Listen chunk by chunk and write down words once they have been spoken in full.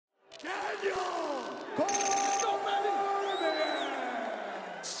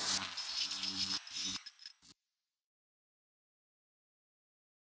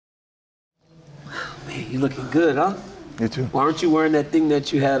Man, you looking good, huh? You too. Why aren't you wearing that thing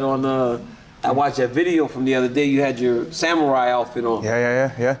that you had on? I watched that video from the other day. You had your samurai outfit on.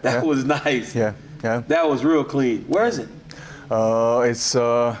 Yeah. That was nice. Yeah. That was real clean. Where is it? It's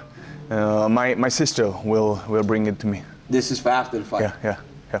my sister will bring it to me. This is for after the fight. Yeah.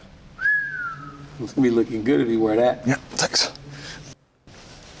 It's gonna be looking good if you wear that. Yeah, thanks.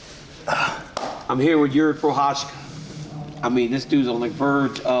 I'm here with Jiri Procházka. I mean, this dude's on the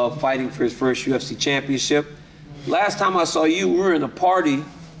verge of fighting for his first UFC championship. Last time I saw you, we were in a party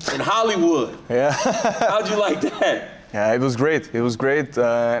in Hollywood. Yeah. How'd you like that? Yeah, it was great. It was great,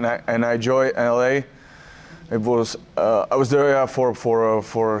 and I enjoy LA. It was I was there for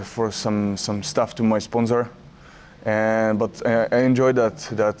some stuff to my sponsor, but I enjoyed that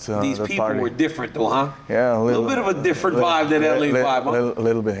These that people party. were different though, huh? Yeah, a little bit of a different vibe than LA vibe. Huh? A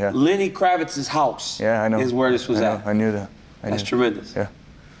little bit, yeah. Lenny Kravitz's house. Yeah, I know. Is where this was at. I knew that. That's tremendous. Yeah.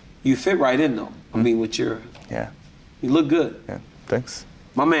 You fit right in though. I mean, with your. Yeah. You look good. Yeah. Thanks.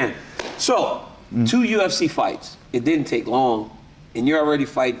 My man. So, 2 UFC fights. It didn't take long, and you're already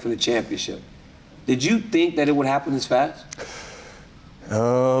fighting for the championship. Did you think that it would happen this fast?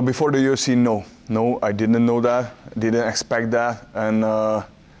 Before the UFC, no, I didn't know that. Didn't expect that, and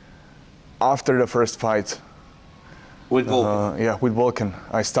after the first fight, with Vulcan, with Vulcan,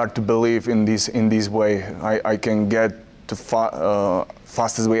 I start to believe in this way. I can get the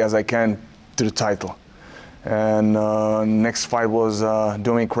fastest way as I can to the title. And next fight was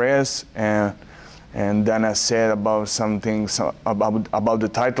Dominic Reyes, and then I said about something about the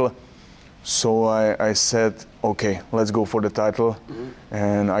title. So I said, okay, let's go for the title,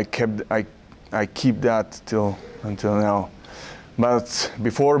 and I keep that until now. But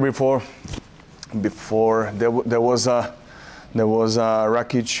before there was a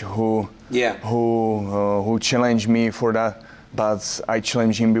Rakic who challenged me for that, but I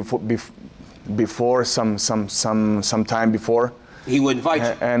challenged him before some time before. He wouldn't fight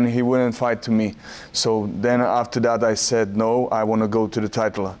you. And he wouldn't fight to me. So then after that I said no, I want to go to the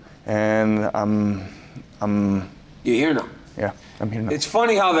title, and You're here now. Yeah, I'm here now. It's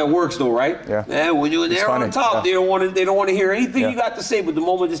funny how that works, though, right? Yeah. And when you're there on top, they don't want to hear anything you got to say. But the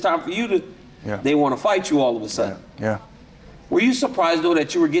moment it's time for you to, they want to fight you all of a sudden. Yeah. Were you surprised though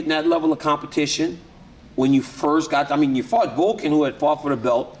that you were getting that level of competition when you first got? I mean, you fought Vulcan, who had fought for the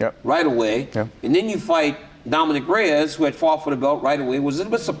belt right away, and then you fight Dominic Reyes, who had fought for the belt right away. Was it a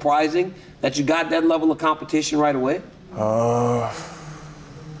bit surprising that you got that level of competition right away?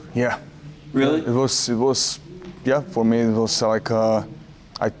 Yeah. Really? It was. Yeah, for me it was like I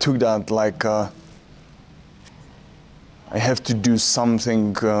took that like I have to do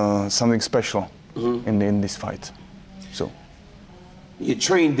something special in this fight. So you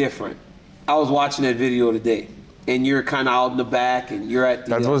train different. I was watching that video today, and you're kind of out in the back, and you're at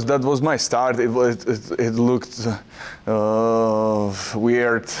the. That was my start. It looked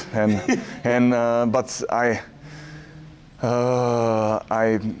weird, but I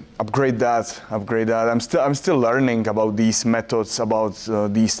upgrade that. I'm still learning about these methods, about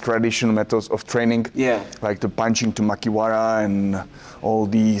these traditional methods of training. Yeah. Like the punching to Makiwara and all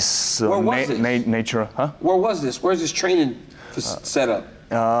these nature. Huh? Where was this? Where's this training set up?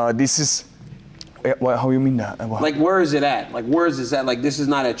 This is. How you mean that? Like, where is it at? Like, where is this at? Like, this is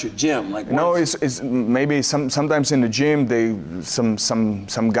not at your gym. Like, no, it's maybe sometimes in the gym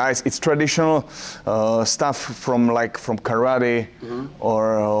some guys. It's traditional stuff from karate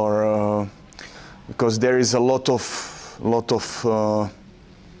or because there is a lot of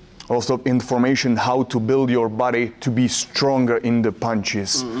information how to build your body to be stronger in the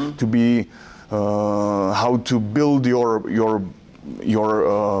punches, to be how to build your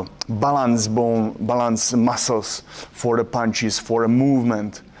balance muscles for the punches, for a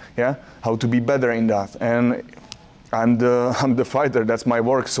movement, how to be better in that. And I'm the fighter, that's my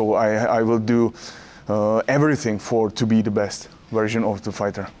work, so I will do everything to be the best version of the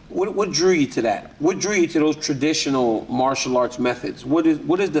fighter. What drew you to that? What drew you to those traditional martial arts methods? What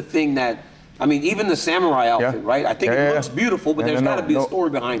is the thing that, I mean, even the samurai outfit, right? I think it looks beautiful, but there's got to be a story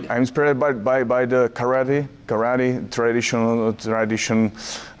behind it. I'm inspired by the karate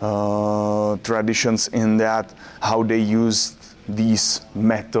traditions in that, how they use these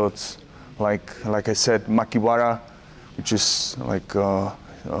methods, like I said, Makiwara, which is like a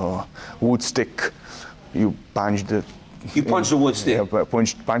wood stick. You punch the. You punch the wood stick. Yeah,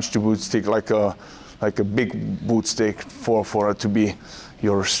 punch the wood stick like a big wood stick for it to be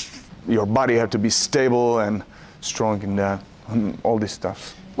your body have to be stable and strong in that, all this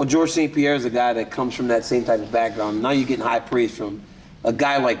stuff. Well, George St. Pierre is a guy that comes from that same type of background. Now you're getting high praise from a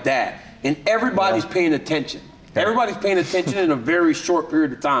guy like that. And everybody's paying attention. Yeah. Everybody's paying attention in a very short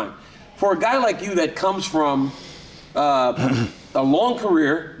period of time. For a guy like you that comes from a long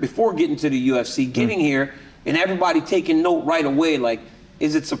career before getting to the UFC, getting here, and everybody taking note right away, like,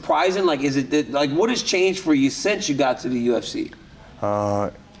 is it surprising? Like, is it like, what has changed for you since you got to the UFC?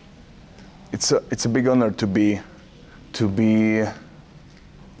 It's a big honor to be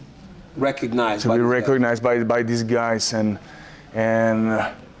recognized. By these guys, and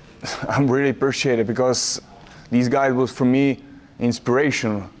I'm really appreciated because these guys was for me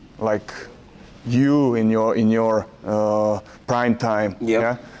inspiration, like you in your prime time. Yep.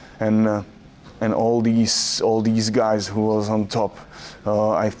 Yeah, and all these guys who was on top.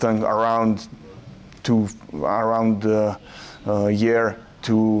 I think around year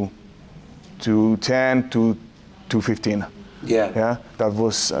 2010 to 2015. Yeah. Yeah. That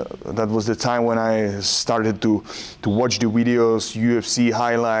was the time when I started to watch the videos, UFC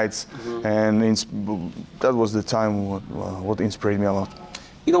highlights, and that was the time what inspired me a lot.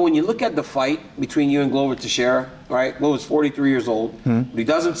 You know, when you look at the fight between you and Glover Teixeira, right? Glover's 43 years old, but he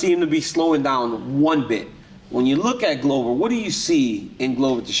doesn't seem to be slowing down one bit. When you look at Glover, what do you see in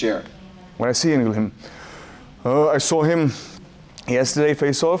Glover Teixeira? When I see him, I saw him yesterday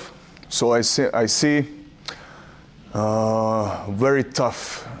face off. So I see very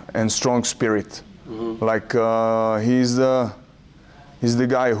tough and strong spirit. Like he's the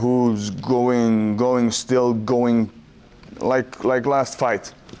guy who's still going like last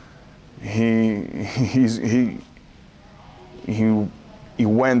fight. He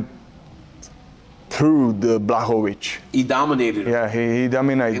went through the Blachowicz. He dominated him. Yeah, he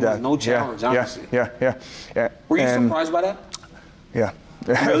dominated that. There was no challenge, honestly. Yeah. Were you surprised by that? Yeah.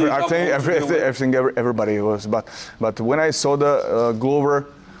 Really? I think everybody was, but when I saw the Glover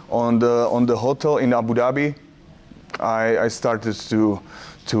on the hotel in Abu Dhabi, I started to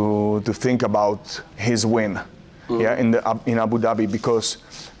think about his win. Yeah, in Abu Dhabi because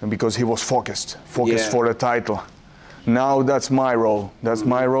he was focused for the title. Now that's my role. That's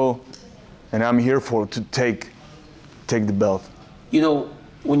my role, and I'm here to take the belt. You know,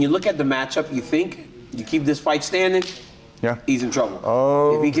 when you look at the matchup, you think you keep this fight standing. Yeah. He's in trouble.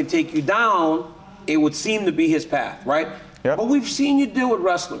 Oh. If he can take you down, it would seem to be his path, right? Yeah. But we've seen you deal with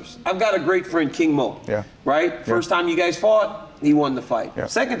wrestlers. I've got a great friend, King Mo. Yeah. Right? Yeah. First time you guys fought, he won the fight. Yeah.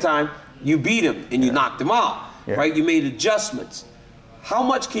 Second time, you beat him and you knocked him out. Yeah. Right? You made adjustments. How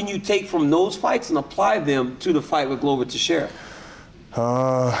much can you take from those fights and apply them to the fight with Glover Teixeira?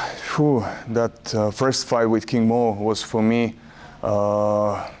 That first fight with King Mo was for me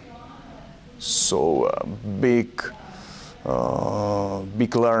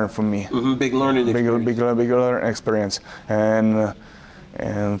big learn for me. Big learning experience. Big learning experience, and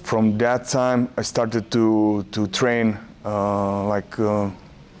from that time I started to train I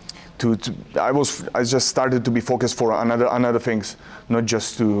just started to be focused for another things, not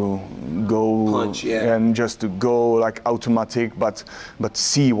just to go punch, and just to go like automatic, but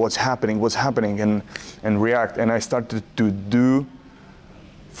see what's happening and react. And I started to do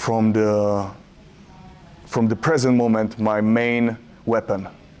from the present moment my main weapon.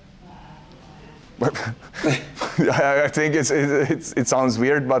 I think it sounds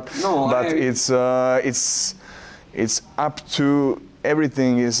weird, but it's up to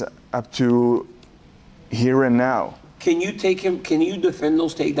everything is up to here and now. Can you take him? Can you defend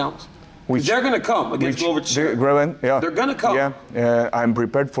those takedowns? They're going to come against Glover Teixeira. Yeah. They're going to come. Yeah, I'm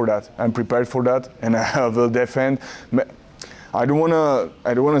prepared for that. And I will defend. I don't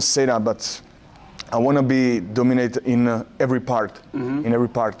wanna say that, but I wanna be dominated in every part. In every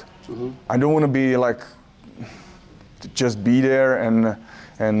part. I don't wanna be like just be there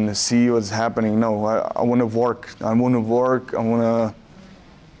and see what's happening. No, I wanna work. I wanna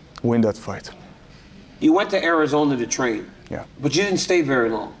win that fight. You went to Arizona to train. Yeah. But you didn't stay very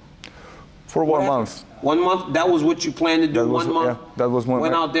long. For 1 month. 1 month? That was what you planned to do? 1 month? Yeah, that was one.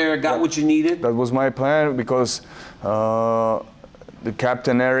 Went out there, got what you needed? That was my plan because the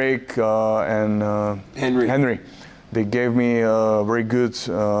captain Eric and Henry, they gave me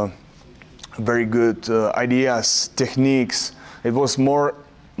very good ideas, techniques. It was more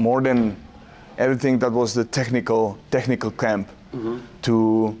than everything that was the technical camp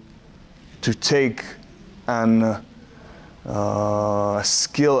to take an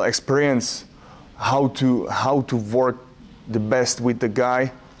skill experience how to work the best with the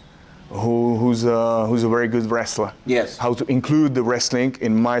guy who's a very good wrestler. Yes. How to include the wrestling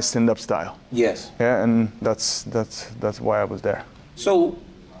in my stand-up style. Yes. Yeah, and that's why I was there. So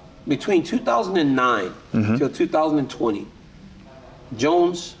between 2009 till 2020,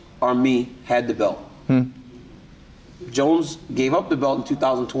 Jones or me had the belt. Jones gave up the belt in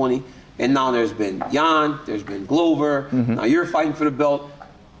 2020, and now there's been Jan, there's been Glover. Now you're fighting for the belt.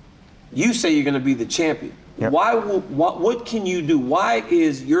 You say you're going to be the champion. Yep. What can you do? Why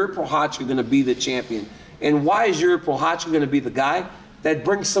is Jiri Procházka going to be the champion? And why is Jiri Procházka going to be the guy that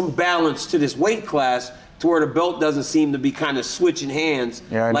brings some balance to this weight class to where the belt doesn't seem to be kind of switching hands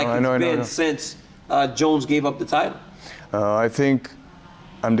like it's been since Jones gave up the title? I think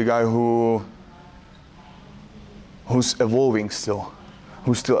I'm the guy who's evolving still,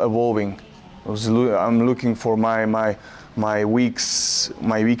 who's still evolving. I'm looking for my weaknesses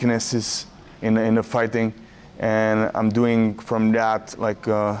in the fighting, and I'm doing from that like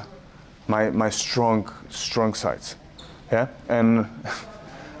my strong sides. Yeah, and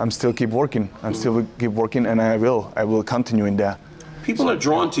I'm still keep working. And I will continue in that. People are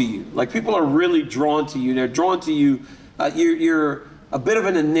drawn to you. Like, people are really drawn to you. They're drawn to you. You're a bit of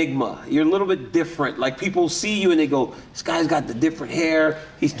an enigma. You're a little bit different. Like, people see you and they go, this guy's got the different hair.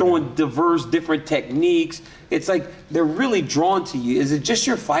 He's throwing diverse, different techniques. It's like they're really drawn to you. Is it just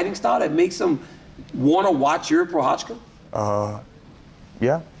your fighting style that makes them want to watch Jiri Procházka?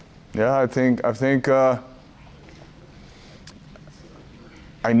 Yeah. I think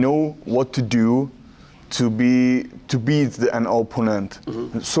I know what to do to beat an opponent.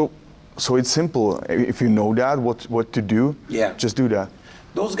 So it's simple. If you know that, what to do, just do that.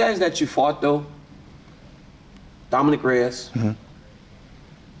 Those guys that you fought, though, Dominic Reyes,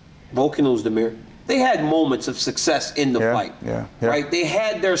 Volkan Ozdemir, they had moments of success in the fight, right? They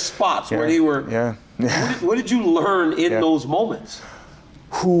had their spots where they were. What did you learn in those moments?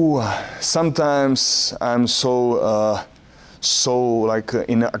 Sometimes I'm so like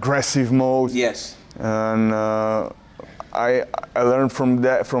in aggressive mode. Yes. And I learned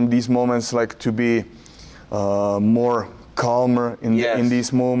from these moments, like, to be more calmer in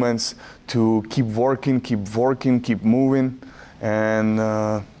these moments, to keep working, keep moving, and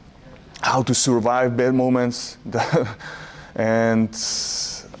how to survive bad moments. And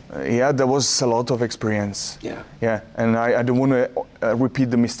there was a lot of experience. Yeah, and I don't want to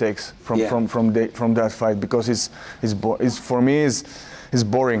repeat the mistakes from that fight, because it's for me it's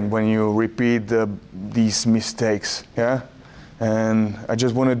boring when you repeat these mistakes. Yeah, and I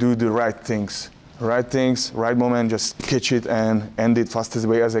just want to do the right things, right moment, just catch it and end it fastest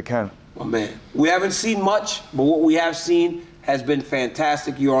way as I can. Oh man, we haven't seen much, but what we have seen has been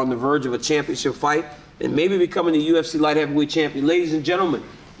fantastic. You're on the verge of a championship fight and maybe becoming the UFC light heavyweight champion. Ladies and gentlemen,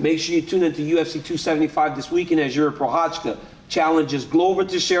 make sure you tune into UFC 275 this weekend as Jiri Procházka challenges Glover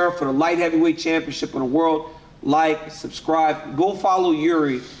Teixeira for the light heavyweight championship of the world. Like, subscribe, go follow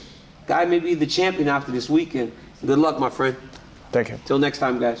Jiri. Guy may be the champion after this weekend. Good luck, my friend. Thank you. Till next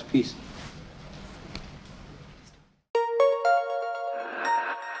time, guys. Peace.